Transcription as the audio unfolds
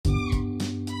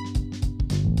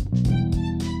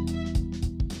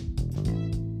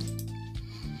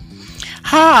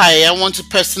Hi, I want to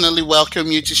personally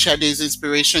welcome you to Sade's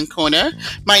Inspiration Corner.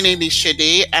 My name is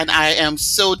Sade, and I am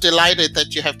so delighted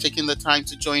that you have taken the time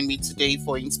to join me today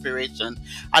for inspiration.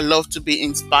 I love to be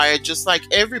inspired just like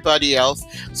everybody else,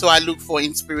 so I look for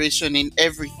inspiration in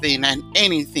everything and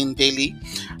anything daily.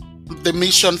 The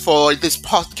mission for this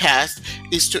podcast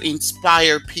is to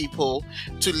inspire people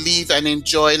to live and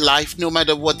enjoy life no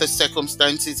matter what the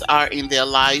circumstances are in their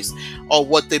lives or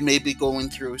what they may be going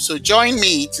through. So join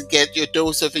me to get your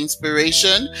dose of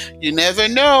inspiration. You never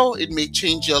know, it may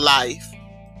change your life.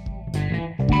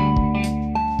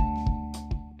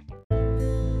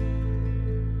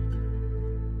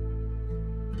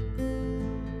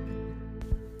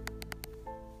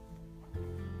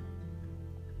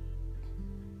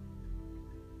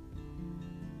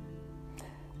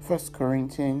 First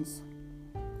Corinthians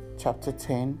chapter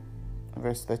 10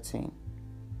 verse 13.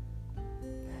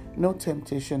 No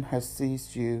temptation has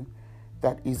seized you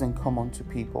that isn't common to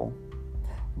people,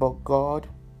 but God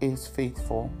is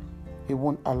faithful. He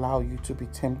won't allow you to be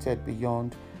tempted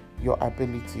beyond your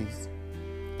abilities.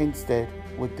 Instead,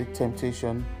 with the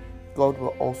temptation, God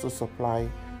will also supply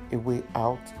a way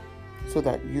out so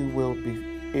that you will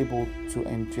be able to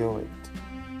endure it.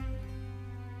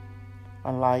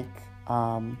 Unlike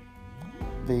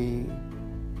the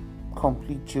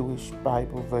complete Jewish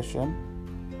Bible version,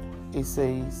 it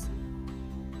says,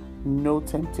 no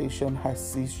temptation has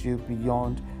seized you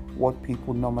beyond what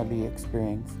people normally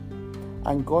experience.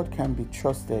 And God can be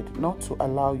trusted not to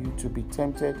allow you to be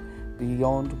tempted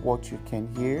beyond what you can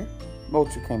bear.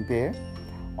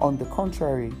 On the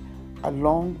contrary,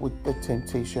 along with the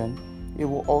temptation, it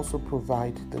will also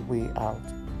provide the way out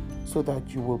so that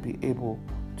you will be able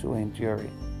to endure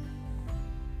it.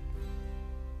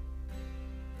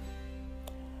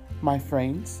 My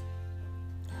friends,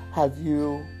 have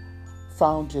you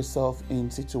found yourself in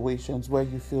situations where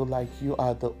you feel like you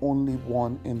are the only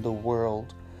one in the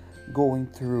world going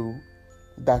through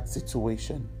that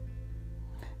situation?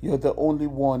 You're the only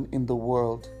one in the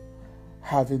world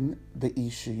having the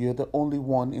issue. You're the only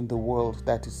one in the world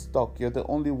that is stuck. You're the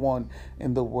only one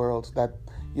in the world that,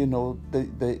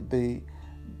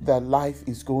 that life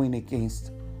is going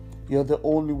against. You're the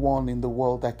only one in the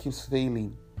world that keeps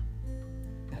failing.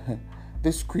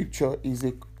 This scripture is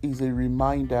a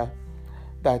reminder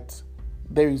that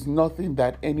there is nothing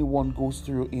that anyone goes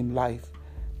through in life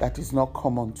that is not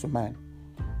common to man.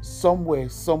 Somewhere,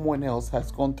 someone else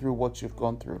has gone through what you've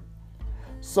gone through.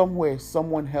 Somewhere,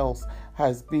 someone else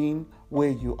has been where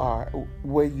you are,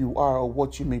 or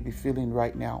what you may be feeling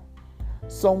right now.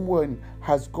 Someone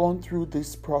has gone through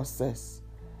this process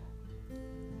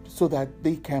so that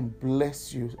they can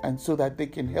bless you and so that they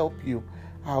can help you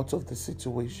out of the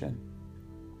situation.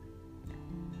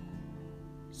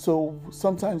 So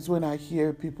sometimes when I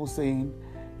hear people saying,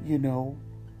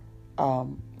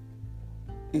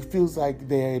 it feels like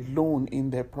they're alone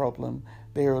in their problem,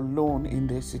 they're alone in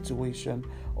their situation,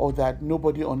 or that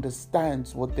nobody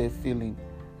understands what they're feeling,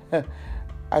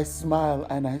 I smile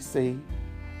and I say,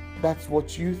 that's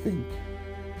what you think.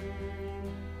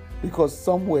 Because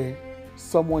somewhere,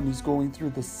 someone is going through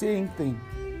the same thing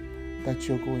that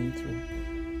you're going through.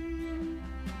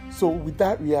 So with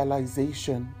that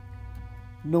realization,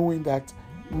 knowing that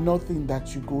nothing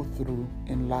that you go through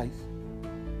in life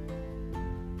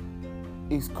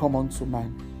is common to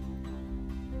man,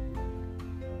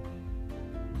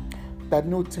 that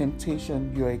no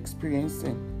temptation you're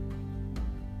experiencing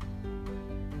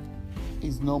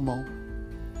is normal.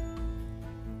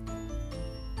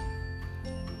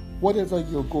 Whatever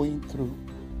you're going through,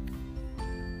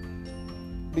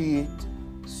 be it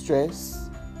stress,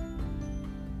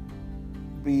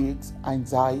 be it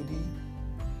anxiety,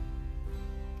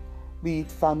 be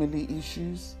it family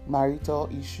issues, marital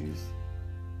issues,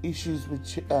 issues with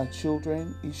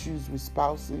children, issues with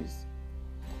spouses,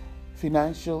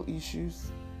 financial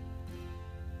issues,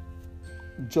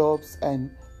 jobs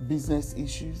and business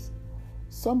issues.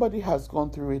 Somebody has gone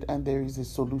through it and there is a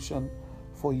solution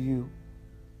for you.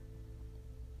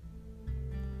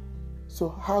 So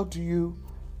how do you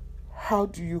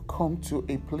come to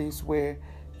a place where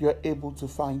you're able to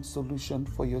find solution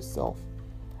for yourself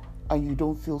and you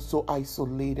don't feel so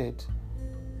isolated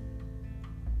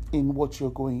in what you're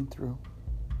going through?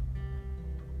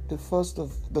 The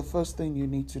first thing you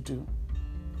need to do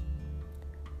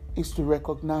is to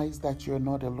recognize that you're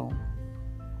not alone.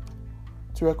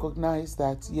 To recognize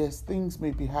that, yes, things may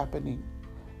be happening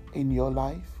in your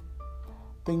life.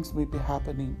 Things may be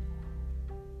happening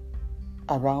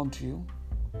around you.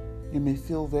 You may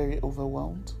feel very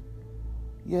overwhelmed.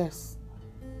 Yes,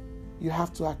 you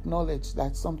have to acknowledge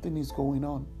that something is going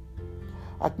on.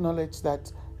 Acknowledge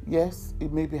that Yes,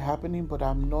 it may be happening, but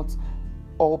I'm not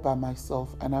all by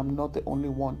myself, and I'm not the only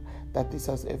one that this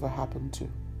has ever happened to.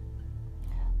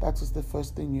 That is the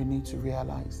first thing you need to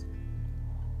realize.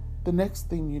 The next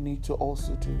thing you need to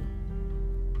also do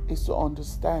is to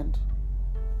understand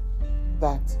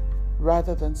that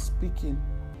rather than speaking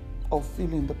or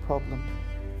feeling the problem,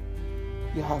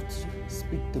 you have to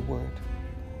speak the word.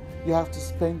 You have to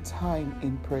spend time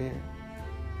in prayer.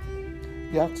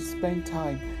 You have to spend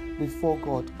time before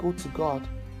God. Go to God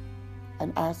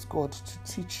and ask God to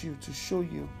teach you, to show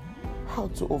you how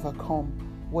to overcome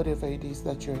whatever it is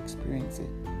that you're experiencing.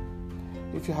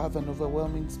 If you have an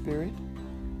overwhelming spirit,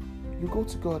 you go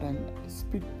to God and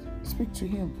speak to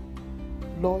Him.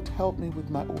 Lord, help me with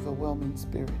my overwhelming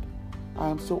spirit. I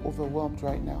am so overwhelmed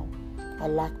right now. I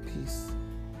lack peace.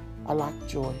 I lack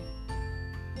joy.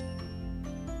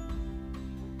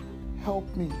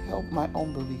 Help me, help my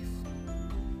unbelief.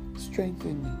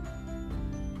 Strengthen me.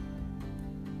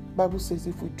 The Bible says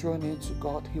if we draw near to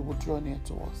God, He will draw near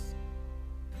to us.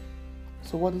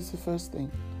 So what is the first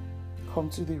thing? Come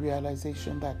to the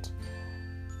realization that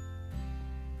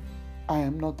I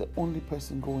am not the only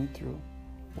person going through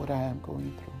what I am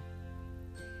going through.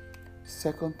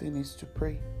 Second thing is to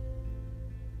pray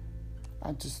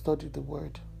and to study the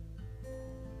word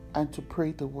and to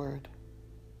pray the word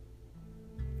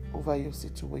over your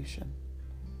situation,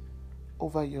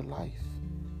 over your life.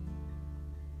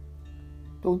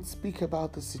 Don't speak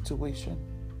about the situation,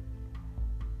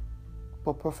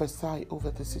 but prophesy over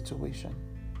the situation.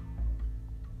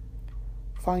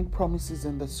 Find promises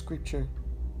in the scripture.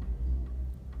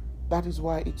 That is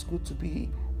why it's good to be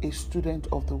a student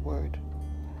of the word.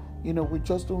 We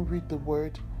just don't read the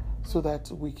word so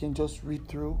that we can just read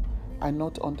through and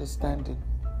not understanding.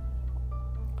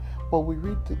 But we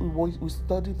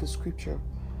study the scripture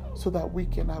so that we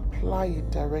can apply it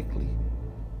directly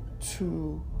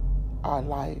to our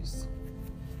lives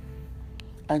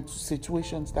and to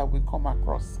situations that we come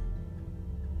across.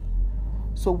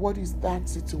 So what is that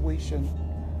situation?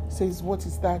 It says, what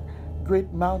is that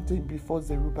great mountain before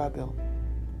Zerubbabel?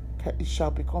 It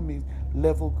shall become a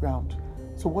level ground.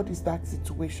 So what is that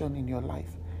situation in your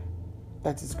life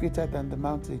that is greater than the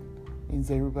mountain in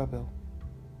Zerubbabel?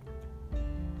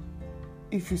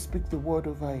 If you speak the word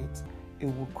over it, it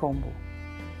will crumble.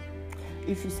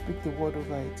 If you speak the word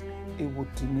over it, it will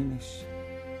diminish.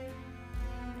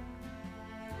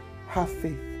 Have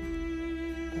faith.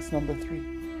 That's number 3.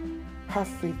 Have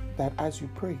faith that as you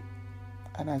pray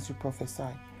and as you prophesy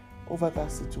over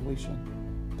that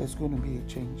situation, there's going to be a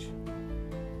change.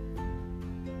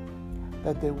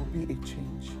 That there will be a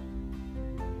change.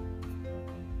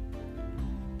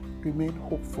 Remain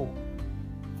hopeful.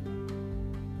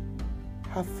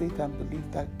 Have faith and believe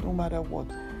that no matter what,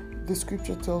 the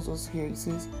scripture tells us here, it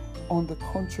says, on the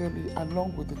contrary,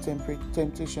 along with the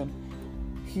temptation,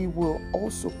 He will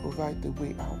also provide the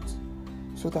way out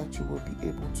so that you will be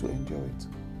able to endure it.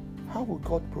 How will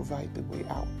God provide the way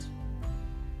out?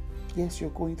 Yes, you're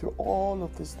going through all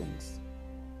of these things,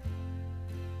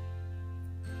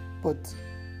 but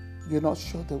you're not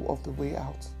sure of the way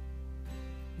out.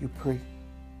 You pray,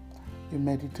 you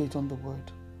meditate on the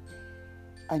word,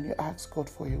 and you ask God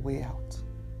for a way out.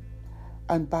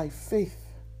 And by faith,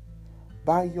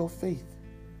 by your faith,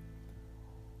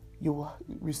 you will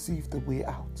receive the way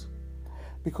out.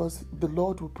 Because the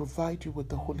Lord will provide you with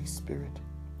the Holy Spirit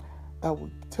that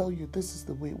will tell you this is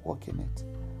the way, walk in it.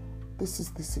 This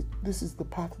is the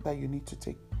path that you need to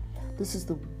take. This is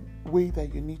the way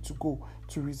that you need to go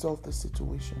to resolve the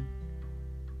situation.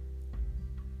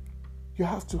 You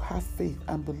have to have faith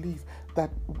and believe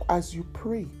that as you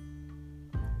pray,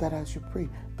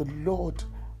 the Lord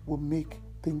will make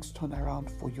things turn around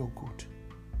for your good.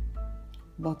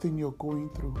 Nothing you're going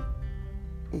through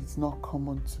is not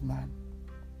common to man.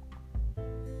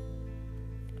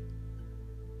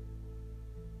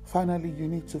 Finally, you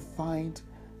need to find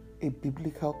a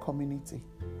biblical community.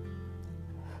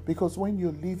 Because when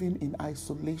you're living in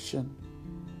isolation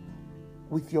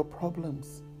with your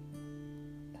problems,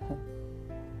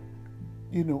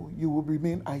 you will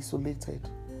remain isolated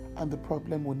and the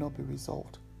problem will not be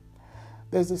resolved.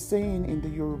 There's a saying in the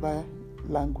Yoruba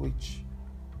language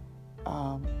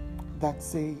that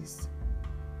says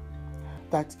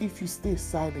that if you stay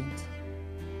silent,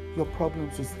 your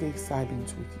problems will stay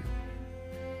silent with you.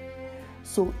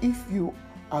 So if you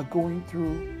are going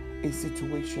through a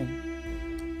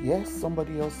situation, yes,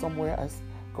 somebody else somewhere has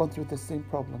gone through the same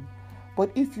problem,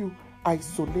 but if you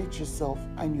isolate yourself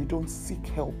and you don't seek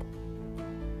help,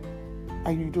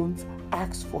 and you don't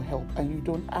ask for help, and you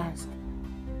don't ask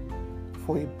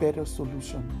for a better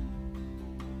solution,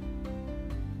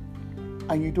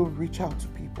 and you don't reach out to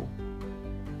people, people.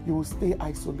 You will stay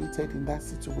isolated in that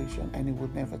situation and it will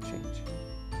never change.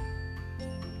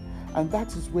 And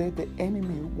that is where the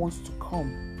enemy wants to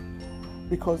come.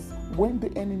 Because when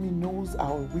the enemy knows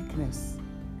our weakness,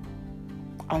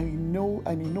 and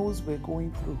he knows we're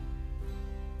going through,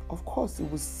 of course he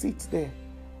will sit there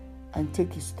and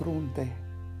take his throne there.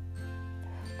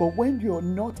 But when you're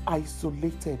not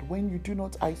isolated, when you do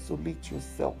not isolate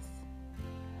yourself,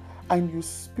 and you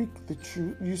speak the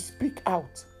truth, you speak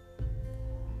out.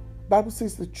 Bible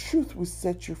says the truth will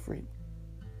set you free.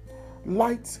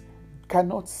 Light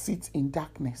cannot sit in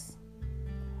darkness.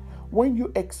 When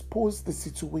you expose the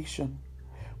situation,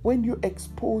 when you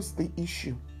expose the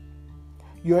issue,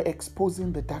 you're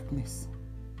exposing the darkness.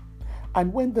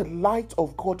 And when the light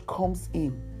of God comes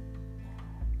in,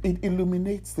 it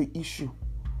illuminates the issue.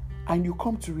 And you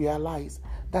come to realize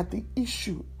that the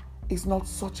issue is not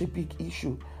such a big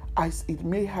issue as it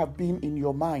may have been in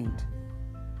your mind.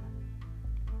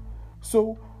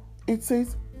 So it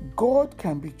says God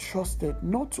can be trusted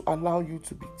not to allow you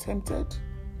to be tempted.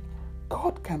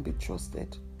 God can be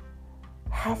trusted.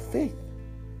 Have faith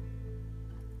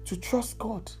to trust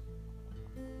God.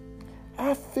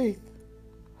 Have faith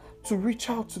to reach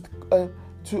out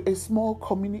to a small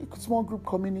group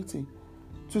community,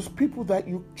 to people that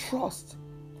you trust,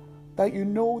 that you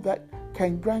know that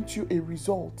can grant you a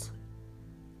result,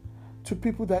 to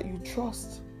people that you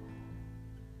trust,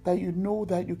 that you know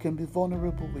that you can be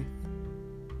vulnerable with.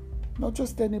 Not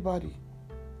just anybody,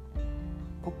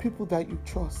 but people that you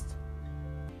trust.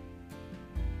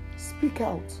 Speak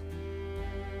out.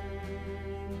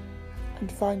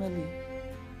 And finally,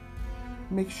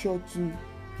 make sure to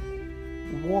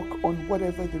work on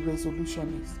whatever the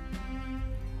resolution is,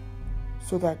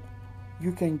 so that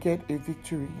you can get a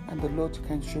victory and the Lord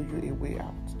can show you a way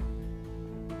out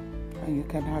and you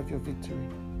can have your victory.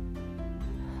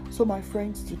 So my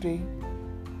friends, today,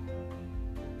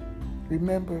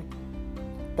 remember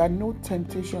that no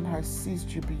temptation has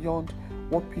seized you beyond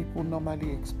what people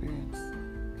normally experience.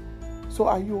 So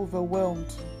are you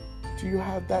overwhelmed? Do you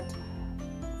have that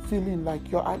feeling like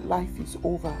your life is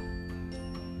over?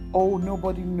 Oh,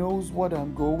 nobody knows what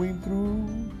I'm going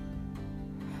through.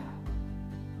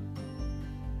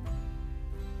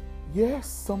 Yes,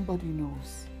 somebody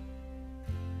knows.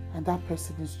 And that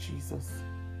person is Jesus.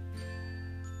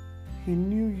 He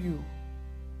knew you.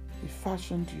 He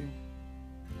fashioned you.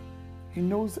 He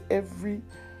knows every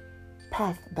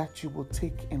path that you will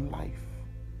take in life.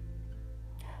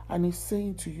 And he's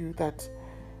saying to you that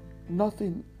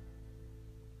nothing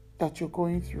that you're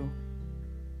going through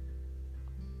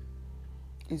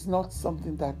is not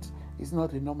something that is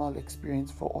not a normal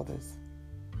experience for others.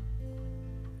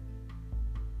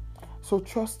 So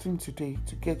trust him today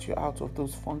to get you out of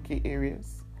those funky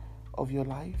areas of your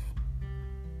life.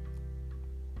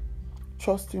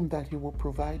 Trust him that he will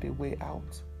provide a way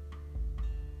out.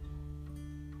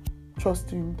 Trust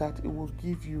him that he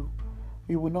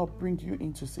will not bring you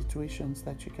into situations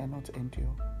that you cannot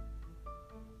endure.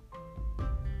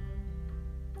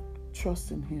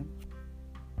 Trust in him.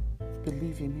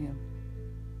 Believe in him.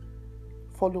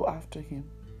 Follow after him.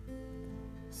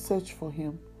 Search for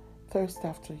him. Thirst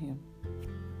after him.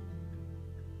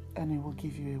 And he will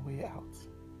give you a way out.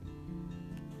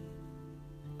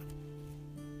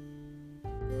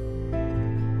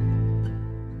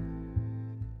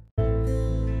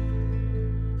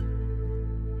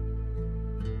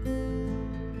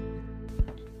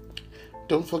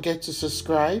 Don't forget to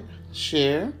subscribe,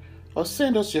 share, or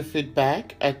send us your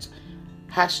feedback at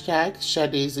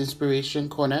 #Sade's Inspiration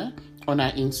Corner on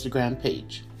our Instagram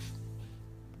page.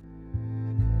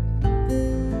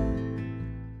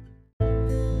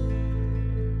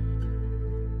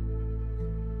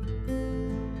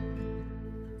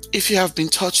 If you have been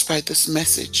touched by this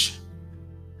message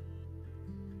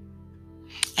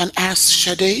and ask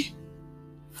Sade,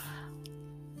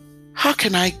 how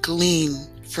can I glean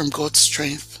from God's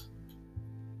strength?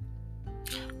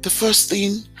 The first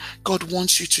thing God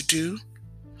wants you to do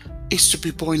is to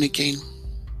be born again.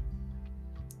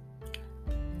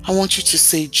 I want you to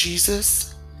say,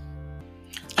 Jesus,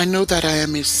 I know that I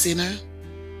am a sinner,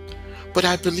 but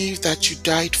I believe that you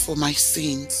died for my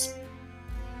sins.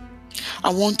 I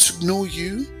want to know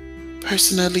you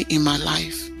personally in my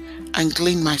life and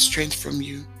glean my strength from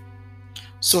you.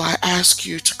 So I ask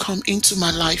you to come into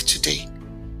my life today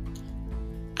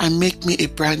and make me a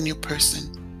brand new person.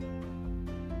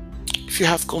 If you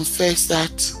have confessed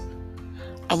that,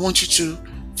 I want you to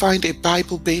find a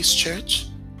Bible-based church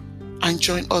and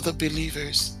join other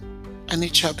believers, and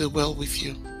it shall be well with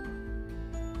you.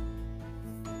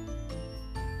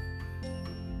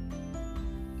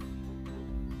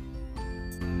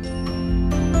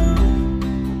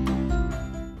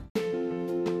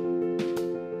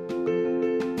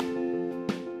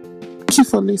 Thank you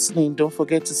for listening. Don't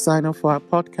forget to sign up for our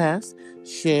podcast,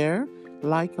 share,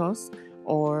 like us,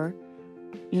 or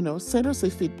send us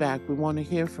a feedback. We want to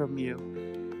hear from you.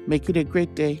 Make it a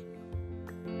great day.